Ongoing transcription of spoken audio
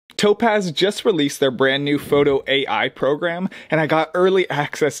Topaz just released their brand new photo AI program, and I got early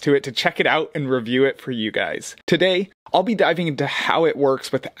access to it to check it out and review it for you guys. Today, I'll be diving into how it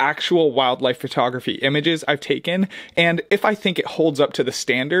works with actual wildlife photography images I've taken, and if I think it holds up to the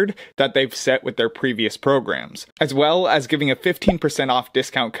standard that they've set with their previous programs, as well as giving a 15% off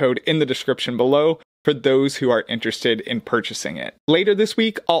discount code in the description below for those who are interested in purchasing it. Later this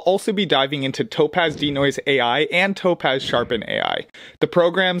week, I'll also be diving into Topaz Denoise AI and Topaz Sharpen AI, the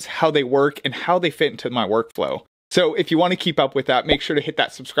programs, how they work, and how they fit into my workflow. So if you want to keep up with that, make sure to hit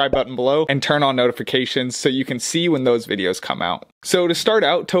that subscribe button below and turn on notifications so you can see when those videos come out. So to start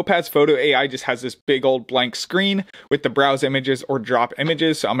out, Topaz Photo AI just has this big old blank screen with the browse images or drop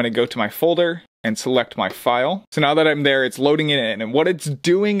images. So I'm going to go to my folder and select my file. So now that I'm there, it's loading it in. And what it's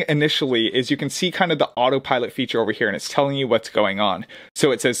doing initially is you can see kind of the autopilot feature over here, and it's telling you what's going on.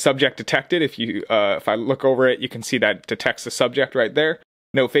 So it says subject detected. If I look over it, you can see that it detects the subject right there.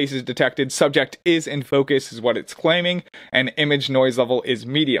 No faces detected, subject is in focus is what it's claiming, and image noise level is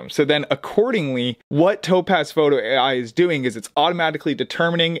medium. So then accordingly, what Topaz Photo AI is doing is it's automatically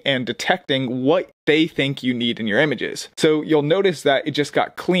determining and detecting what they think you need in your images. So you'll notice that it just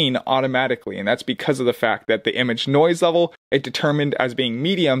got clean automatically, and that's because of the fact that the image noise level it determined as being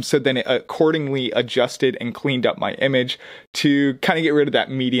medium, so then it accordingly adjusted and cleaned up my image to kind of get rid of that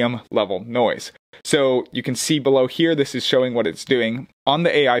medium level noise. So you can see below here, this is showing what it's doing. On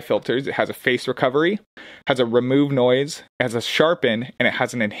the AI filters, it has a face recovery, has a remove noise, it has a sharpen, and it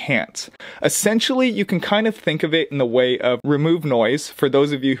has an enhance. Essentially, you can kind of think of it in the way of remove noise. For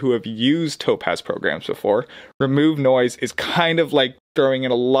those of you who have used Topaz programs before, remove noise is kind of like throwing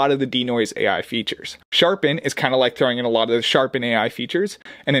in a lot of the Denoise AI features. Sharpen is kind of like throwing in a lot of the Sharpen AI features,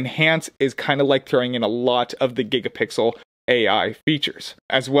 and enhance is kind of like throwing in a lot of the Gigapixel AI features,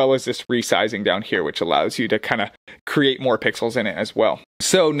 as well as this resizing down here, which allows you to kind of create more pixels in it as well.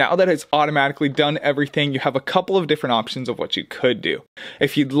 So now that it's automatically done everything, you have a couple of different options of what you could do.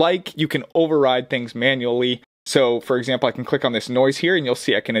 If you'd like, you can override things manually. So for example, I can click on this noise here and you'll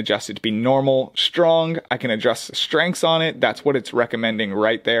see I can adjust it to be normal, strong. I can adjust the strengths on it. That's what it's recommending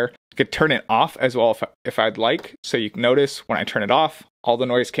right there. I could turn it off as well if I'd like. So you can notice when I turn it off, all the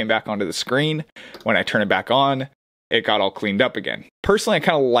noise came back onto the screen. When I turn it back on, it got all cleaned up again. Personally, I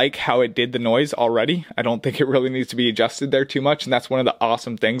kind of like how it did the noise already. I don't think it really needs to be adjusted there too much, and that's one of the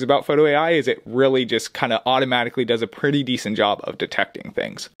awesome things about Photo AI is it really just kind of automatically does a pretty decent job of detecting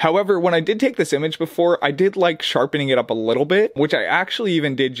things. However, when I did take this image before, I did like sharpening it up a little bit, which I actually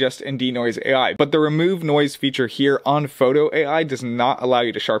even did just in Denoise AI, but the remove noise feature here on Photo AI does not allow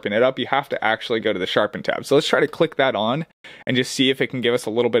you to sharpen it up. You have to actually go to the Sharpen tab. So let's try to click that on and just see if it can give us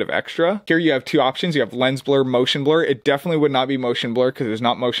a little bit of extra. Here you have two options. You have lens blur, motion blur. It definitely would not be motion blur because there's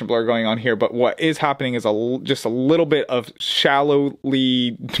not motion blur going on here, but what is happening is just a little bit of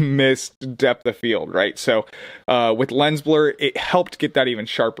shallowly missed depth of field, right? So with lens blur, it helped get that even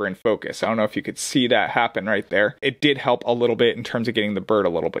sharper in focus. I don't know if you could see that happen right there. It did help a little bit in terms of getting the bird a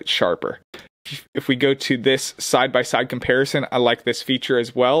little bit sharper. If we go to this side-by-side comparison, I like this feature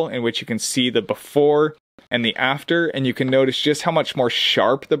as well, in which you can see the before and the after, and you can notice just how much more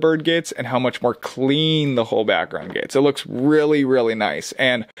sharp the bird gets and how much more clean the whole background gets. It looks really, really nice,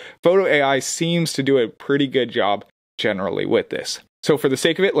 and Photo AI seems to do a pretty good job generally with this. So for the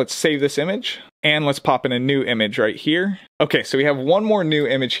sake of it, let's save this image, and let's pop in a new image right here. Okay, so we have one more new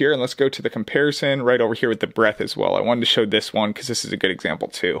image here, and let's go to the comparison right over here with the breath as well. I wanted to show this one because this is a good example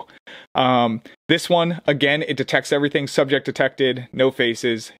too. This one, again, it detects everything, subject detected, no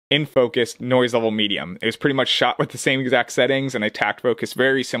faces, in focus, noise level medium. It was pretty much shot with the same exact settings and attacked focus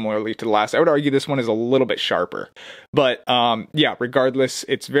very similarly to the last. I would argue this one is a little bit sharper, but yeah, regardless,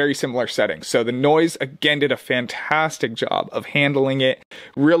 it's very similar settings. So the noise, again, did a fantastic job of handling it,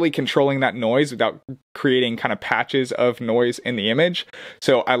 really controlling that noise without creating kind of patches of noise in the image.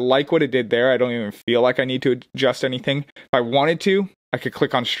 So I like what it did there. I don't even feel like I need to adjust anything. If I wanted to, I could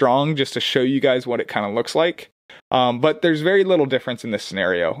click on strong just to show you guys what it kind of looks like. But there's very little difference in this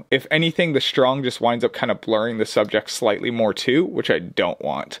scenario. If anything, the strong just winds up kind of blurring the subject slightly more too, which I don't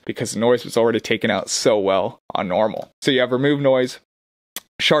want because the noise was already taken out so well on normal. So you have remove noise,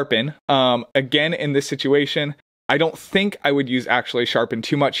 sharpen. Again, in this situation, I don't think I would use actually sharpen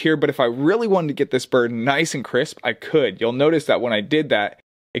too much here, but if I really wanted to get this bird nice and crisp, I could. You'll notice that when I did that,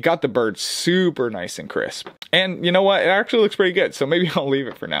 it got the bird super nice and crisp. And you know what? It actually looks pretty good, so maybe I'll leave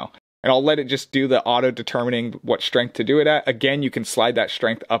it for now. and I'll let it just do the auto determining what strength to do it at. Again, you can slide that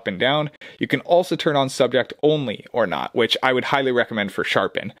strength up and down. You can also turn on subject only or not, which I would highly recommend for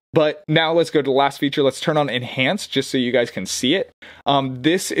Sharpen. But now let's go to the last feature. Let's turn on enhance just so you guys can see it.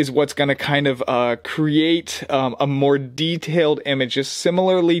 This is what's going to kind of create a more detailed image, just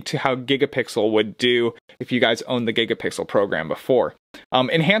similarly to how Gigapixel would do if you guys owned the Gigapixel program before.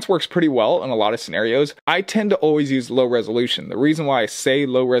 Enhance works pretty well in a lot of scenarios. I tend to always use low resolution. The reason why I say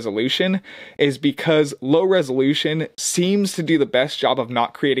low resolution is because low resolution seems to do the best job of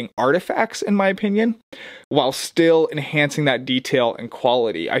not creating artifacts, in my opinion, while still enhancing that detail and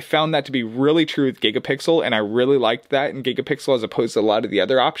quality. I found that to be really true with Gigapixel, and I really liked that in Gigapixel as opposed to a lot of the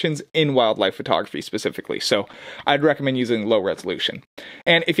other options in wildlife photography specifically. So I'd recommend using low resolution.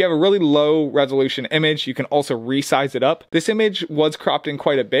 And if you have a really low resolution image, you can also resize it up. This image was cropped in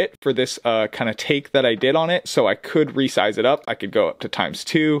quite a bit for this kind of take that I did on it, so I could resize it up. I could go up to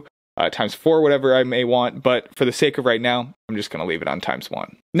 ×2, ×4, whatever I may want, but for the sake of right now, I'm just going to leave it on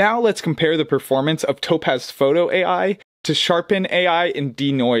 ×1. Now let's compare the performance of Topaz Photo AI to Sharpen AI and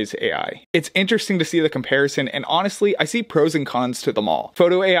Denoise AI. It's interesting to see the comparison, and honestly, I see pros and cons to them all.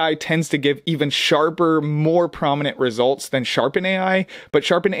 Photo AI tends to give even sharper, more prominent results than Sharpen AI, but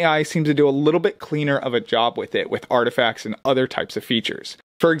Sharpen AI seems to do a little bit cleaner of a job with it, with artifacts and other types of features.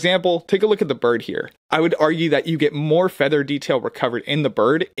 For example, take a look at the bird here. I would argue that you get more feather detail recovered in the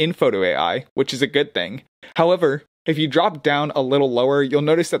bird in Photo AI, which is a good thing. However, if you drop down a little lower, you'll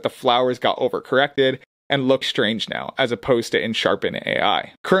notice that the flowers got overcorrected and look strange now, as opposed to in Sharpen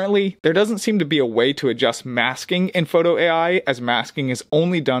AI. Currently, there doesn't seem to be a way to adjust masking in Photo AI, as masking is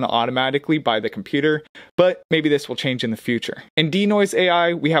only done automatically by the computer, but maybe this will change in the future. In Denoise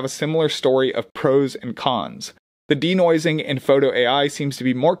AI, we have a similar story of pros and cons. The denoising in Photo AI seems to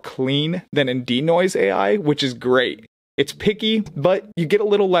be more clean than in Denoise AI, which is great. It's picky, but you get a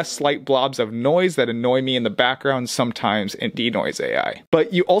little less slight blobs of noise that annoy me in the background sometimes in Denoise AI.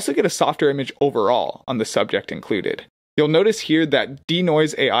 But you also get a softer image overall on the subject included. You'll notice here that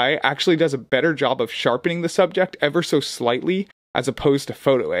Denoise AI actually does a better job of sharpening the subject ever so slightly as opposed to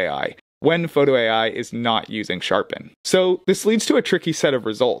Photo AI, when Photo AI is not using Sharpen. So this leads to a tricky set of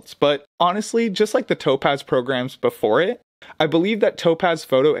results, but honestly, just like the Topaz programs before it, I believe that Topaz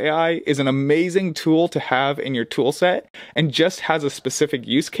Photo AI is an amazing tool to have in your toolset and just has a specific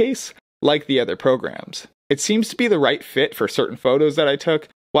use case like the other programs. It seems to be the right fit for certain photos that I took,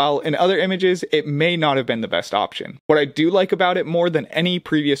 while in other images, it may not have been the best option. What I do like about it more than any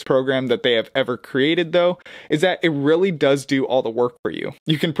previous program that they have ever created though, is that it really does do all the work for you.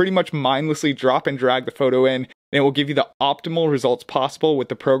 You can pretty much mindlessly drop and drag the photo in, and it will give you the optimal results possible with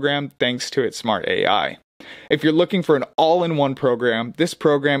the program thanks to its smart AI. If you're looking for an all-in-one program, this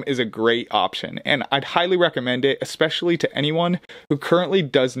program is a great option, and I'd highly recommend it, especially to anyone who currently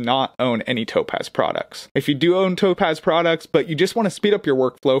does not own any Topaz products. If you do own Topaz products, but you just want to speed up your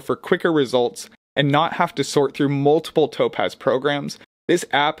workflow for quicker results and not have to sort through multiple Topaz programs, this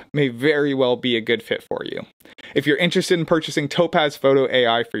app may very well be a good fit for you. If you're interested in purchasing Topaz Photo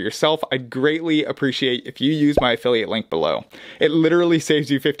AI for yourself, I'd greatly appreciate if you use my affiliate link below. It literally saves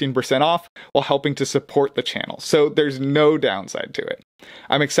you 15% off while helping to support the channel, so there's no downside to it.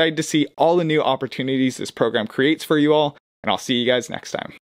 I'm excited to see all the new opportunities this program creates for you all, and I'll see you guys next time.